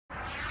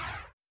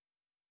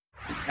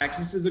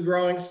Texas is a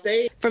growing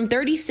state. From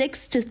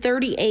 36 to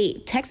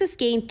 38, Texas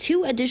gained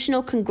 2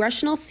 additional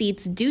congressional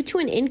seats due to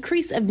an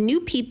increase of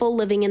new people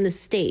living in the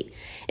state.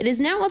 It is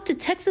now up to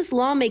Texas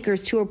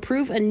lawmakers to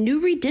approve a new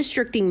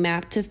redistricting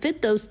map to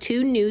fit those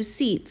 2 new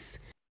seats.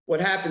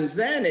 What happens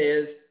then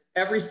is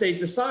every state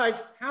decides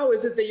how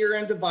is it that you're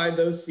going to divide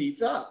those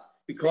seats up.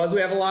 Because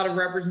we have a lot of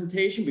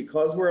representation,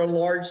 because we're a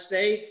large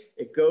state,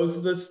 it goes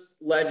to the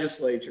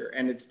legislature,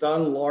 and it's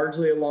done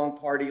largely along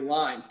party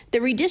lines. The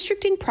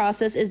redistricting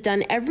process is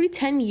done every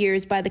 10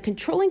 years by the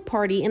controlling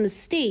party in the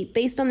state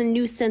based on the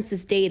new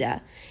census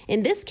data.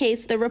 In this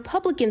case, the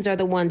Republicans are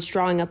the ones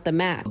drawing up the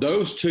map.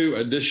 Those 2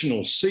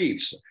 additional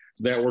seats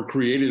that were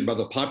created by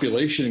the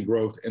population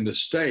growth in the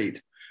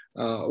state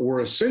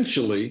were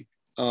essentially,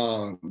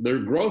 their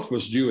growth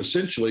was due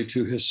essentially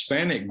to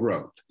Hispanic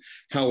growth.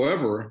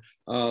 However,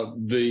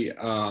 the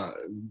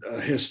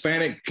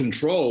Hispanic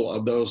control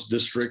of those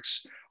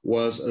districts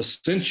was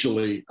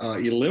essentially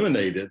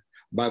eliminated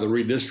by the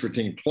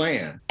redistricting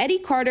plan. Eddie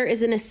Carter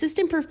is an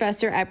assistant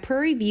professor at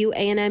Prairie View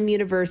A&M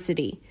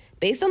University.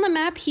 Based on the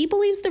map, he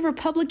believes the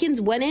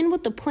Republicans went in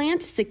with the plan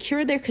to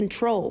secure their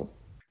control.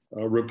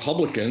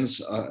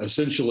 Republicans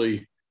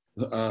essentially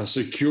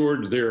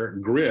secured their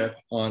grip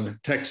on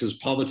Texas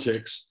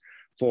politics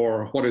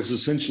for what is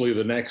essentially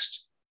the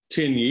next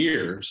 10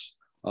 years.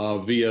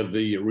 Via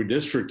the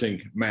redistricting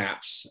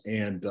maps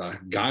and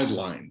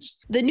guidelines.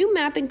 The new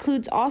map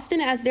includes Austin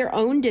as their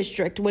own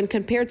district. When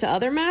compared to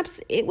other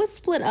maps, it was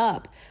split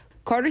up.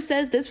 Carter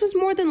says this was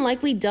more than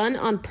likely done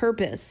on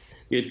purpose.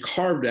 It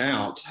carved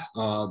out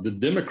the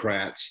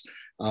Democrats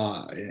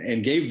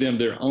and gave them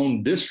their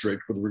own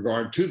district with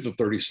regard to the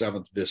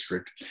 37th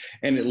district.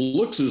 And it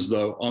looks as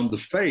though on the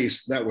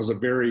face, that was a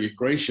very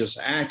gracious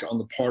act on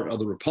the part of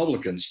the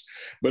Republicans.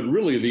 But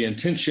really the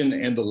intention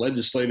and the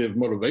legislative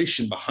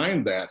motivation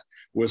behind that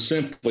was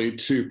simply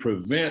to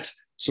prevent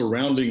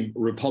surrounding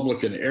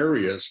Republican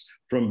areas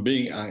from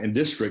being in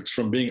districts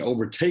from being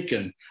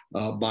overtaken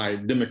by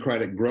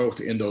Democratic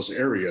growth in those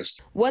areas.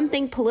 One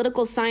thing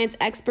political science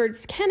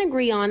experts can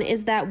agree on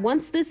is that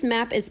once this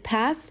map is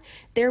passed,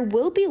 there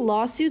will be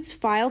lawsuits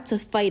filed to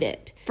fight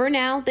it. For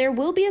now, there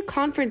will be a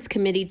conference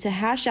committee to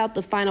hash out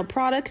the final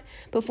product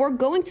before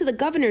going to the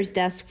governor's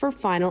desk for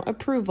final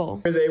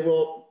approval. They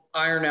will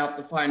iron out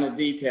the final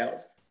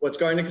details. What's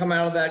going to come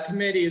out of that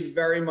committee is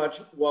very much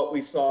what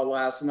we saw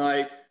last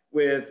night,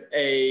 with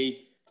a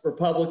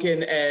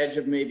Republican edge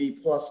of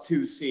maybe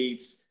 +2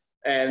 seats,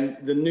 and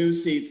the new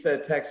seats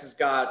that Texas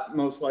got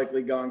most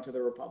likely going to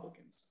the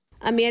Republicans.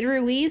 Amanda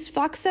Ruiz,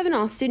 Fox 7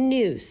 Austin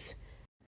News.